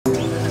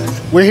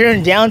We're here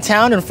in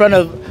downtown in front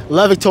of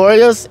La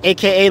Victoria's,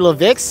 aka La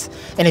Vic's.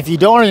 And if you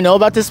don't already know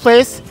about this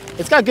place,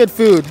 it's got good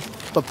food,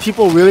 but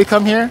people really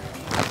come here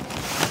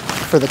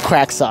for the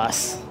crack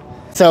sauce.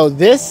 So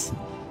this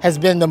has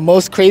been the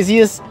most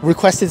craziest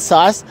requested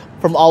sauce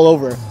from all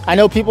over. I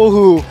know people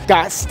who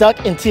got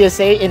stuck in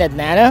TSA in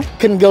Atlanta,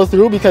 couldn't go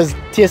through because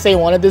TSA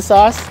wanted this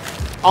sauce.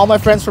 All my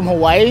friends from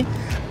Hawaii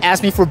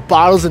asked me for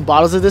bottles and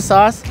bottles of this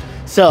sauce.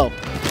 So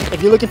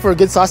if you're looking for a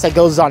good sauce that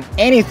goes on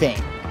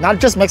anything, not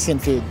just Mexican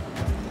food,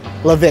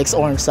 La Vic's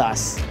orange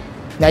sauce.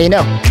 Now you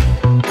know.